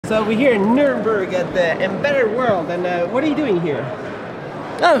So we're here in Nuremberg at the Embedded World, and what are you doing here?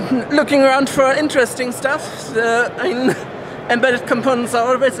 Oh, looking around for interesting stuff. Embedded components are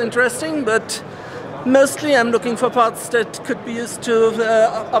always interesting, but mostly I'm looking for parts that could be used to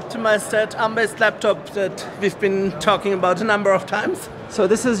optimize that ARM-based laptop that we've been talking about a number of times. So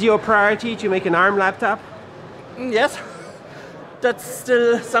this is your priority, to make an ARM laptop? Yes, that's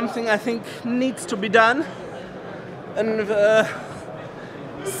still something I think needs to be done, and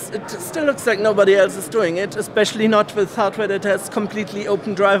it still looks like nobody else is doing it, especially not with hardware that has completely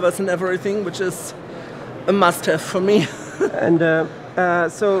open drivers and everything, which is a must-have for me. And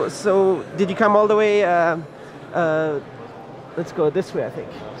so did you come all the way? Let's go this way, I think.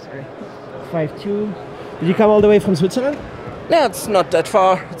 Sorry, 5-2. Did you come all the way from Switzerland? Yeah, it's not that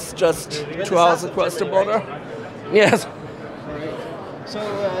far. It's just 2 hours across the border. Yes. So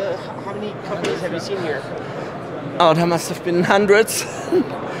how many companies have you seen here? Oh, there must have been hundreds.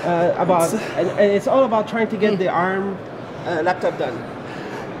 And it's all about trying to get the ARM laptop done.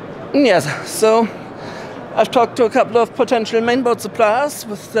 Yes, so I've talked to a couple of potential mainboard suppliers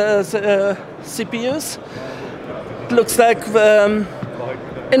with CPUs. It looks like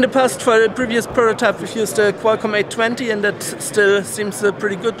in the past, for the previous prototype, we've used a Qualcomm 820, and that still seems a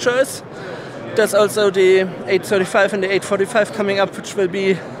pretty good choice. There's also the 835 and the 845 coming up, which will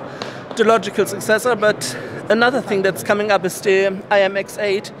be the logical successor, but another thing that's coming up is the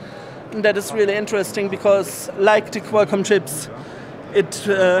IMX8, and that is really interesting because, like the Qualcomm chips, it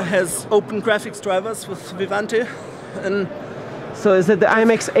has open graphics drivers with Vivante. And so is it the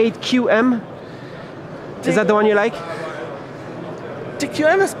IMX8QM? Is that the one you like? The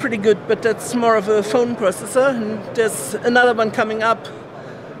QM is pretty good, but that's more of a phone processor, and there's another one coming up,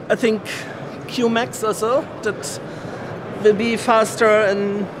 I think QMax or so, that will be faster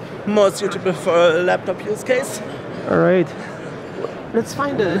and more suitable for a laptop use case. All right. Let's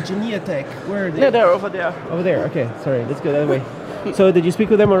find a Geniatech. Where are they? Yeah, they're over there. Over there. Okay. Sorry. Let's go that way. So, did you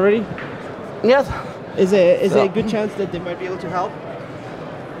speak with them already? Yes. Is there a good chance that they might be able to help?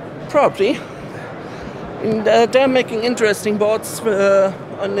 Probably. And, they're making interesting boards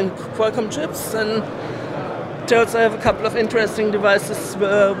on the Qualcomm chips, and they also have a couple of interesting devices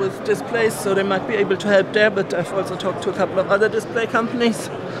with displays, so they might be able to help there. But I've also talked to a couple of other display companies.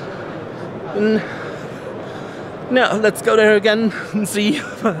 And now let's go there again and see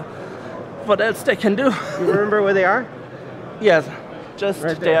what else they can do. You remember where they are? Yes, just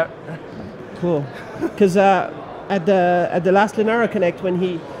right there. Cool. Because at the last Lenaro Connect, when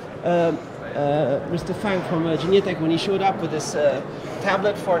he Mr. Fang from Geniatech, when he showed up with this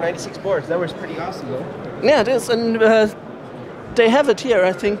tablet for 96 boards, that was pretty awesome, though. Yeah, it is, and they have it here,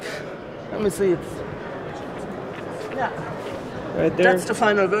 I think. Let me see. Yeah, right there. That's the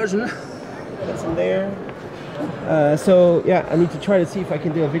final version. That's in there. So yeah, I need to try to see if I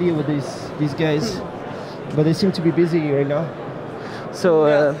can do a video with these guys, but they seem to be busy right now.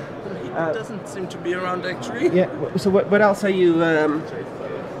 So he doesn't seem to be around actually. Yeah. So what else are you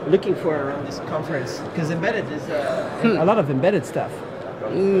looking for around this conference? Because embedded is a lot of embedded stuff.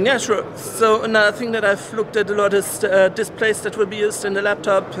 Yeah, sure. So another thing that I've looked at a lot is displays that will be used in the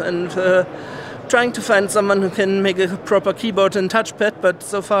laptop, and trying to find someone who can make a proper keyboard and touchpad, but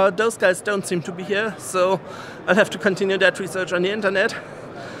so far those guys don't seem to be here, so I'll have to continue that research on the internet.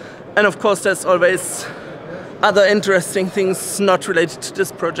 And of course there's always other interesting things not related to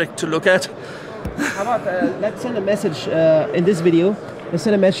this project to look at. How about let's send a message in this video. Let's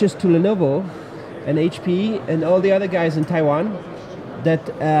send a message to Lenovo and HP and all the other guys in Taiwan that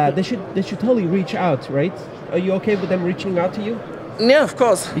they should totally reach out, right? Are you okay with them reaching out to you? Yeah, of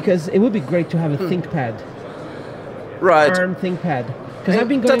course. Because it would be great to have a ThinkPad. Right. ARM ThinkPad. Because I've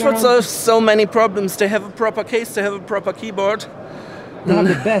been going That would solve so many problems. They have a proper case, they have a proper keyboard. They have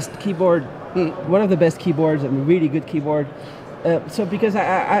the best keyboard, one of the best keyboards, and a really good keyboard. So because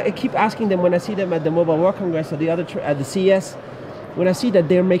I keep asking them when I see them at the Mobile World Congress or the other at the CES, when I see that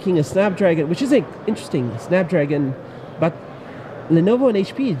they're making a Snapdragon, which is interesting, Snapdragon, but Lenovo and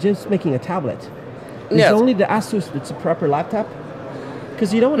HP is just making a tablet. It's only the Asus that's a proper laptop.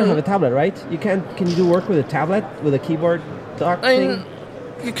 Because you don't want to have a tablet, right? Can you do work with a tablet with a keyboard dock thing?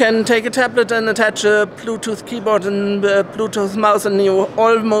 You can take a tablet and attach a Bluetooth keyboard and a Bluetooth mouse, and you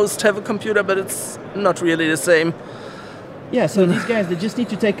almost have a computer, but it's not really the same. Yeah, so these guys, they just need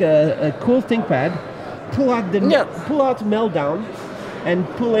to take a cool ThinkPad, pull out Meltdown, and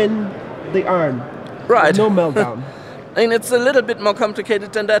pull in the ARM. Right. No Meltdown. I mean, it's a little bit more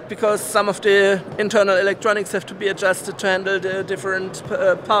complicated than that because some of the internal electronics have to be adjusted to handle the different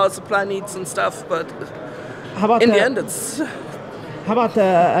power supply needs and stuff, but in the end it's... How about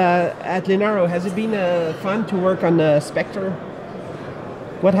at Lenaro, has it been fun to work on Spectre?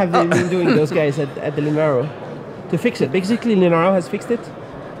 What have they been doing, those guys at the Linaro, to fix it? Basically, Linaro has fixed it?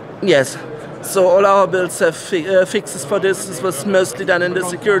 Yes. So all our builds have fixes for this. This was mostly done in the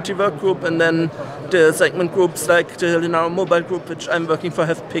security work group, and then the segment groups like the Linaro mobile group, which I'm working for,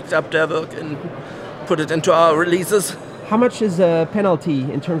 have picked up their work and put it into our releases. How much is a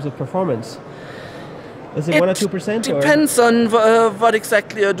penalty in terms of performance? Is it 1 or 2%? Depends on what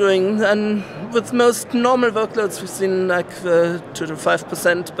exactly you're doing. And with most normal workloads, we've seen like 2 to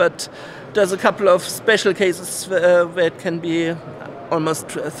 5%, but there's a couple of special cases where it can be almost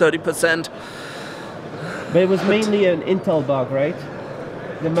 30%. But it was mainly an Intel bug, right?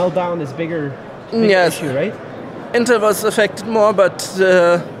 The meltdown is bigger yes. issue, right? Intel was affected more, but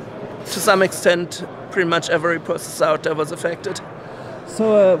to some extent, pretty much every processor out there was affected.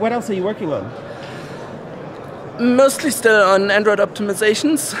 So what else are you working on? Mostly still on Android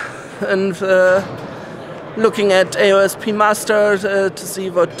optimizations and looking at AOSP master to see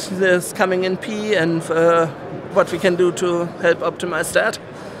what is coming in P and what we can do to help optimize that.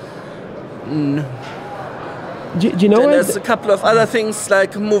 Do you know then there's a couple of other things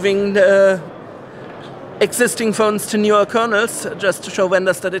like moving the existing phones to newer kernels just to show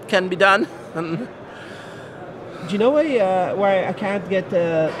vendors that it can be done. Do you know why I can't get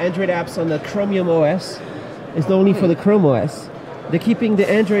Android apps on the Chromium OS? It's only for the Chrome OS. They're keeping the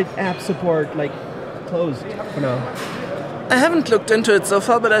Android app support like closed for now. I haven't looked into it so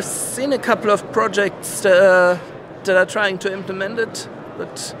far, but I've seen a couple of projects that are trying to implement it.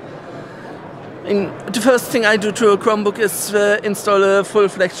 But the first thing I do to a Chromebook is install a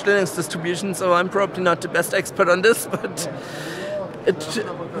full-fledged Linux distribution, so I'm probably not the best expert on this, but it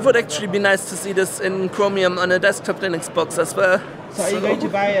would actually be nice to see this in Chromium on a desktop Linux box as well. So are you going to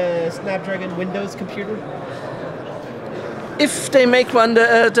buy a Snapdragon Windows computer? If they make one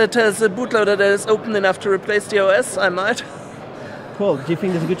that has a bootloader that is open enough to replace the OS, I might. Cool. Do you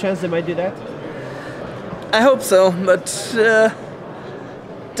think there's a good chance they might do that? I hope so, but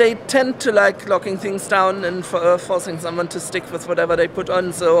they tend to like locking things down and forcing someone to stick with whatever they put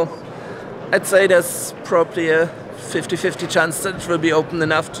on, so I'd say there's probably a 50-50 chance that it will be open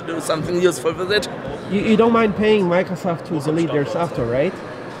enough to do something useful with it. You don't mind paying Microsoft to delete their software, right?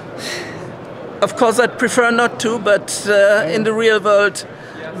 Of course, I'd prefer not to, but in the real world,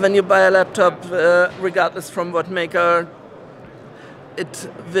 when you buy a laptop, regardless from what maker, it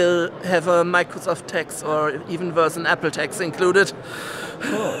will have a Microsoft tax or even worse, an Apple tax included.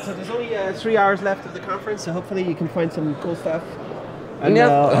 Cool. So there's only 3 hours left of the conference, so hopefully you can find some cool stuff. And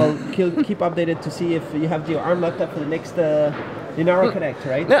yep. I'll keep updated to see if you have your ARM laptop for the next Linaro Connect,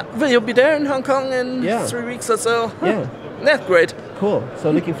 right? Yeah, will you be there in Hong Kong in 3 weeks or so? Yeah. That's great. Cool.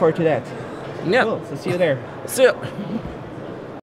 So looking forward to that. Yeah. Cool. So see you there. See you.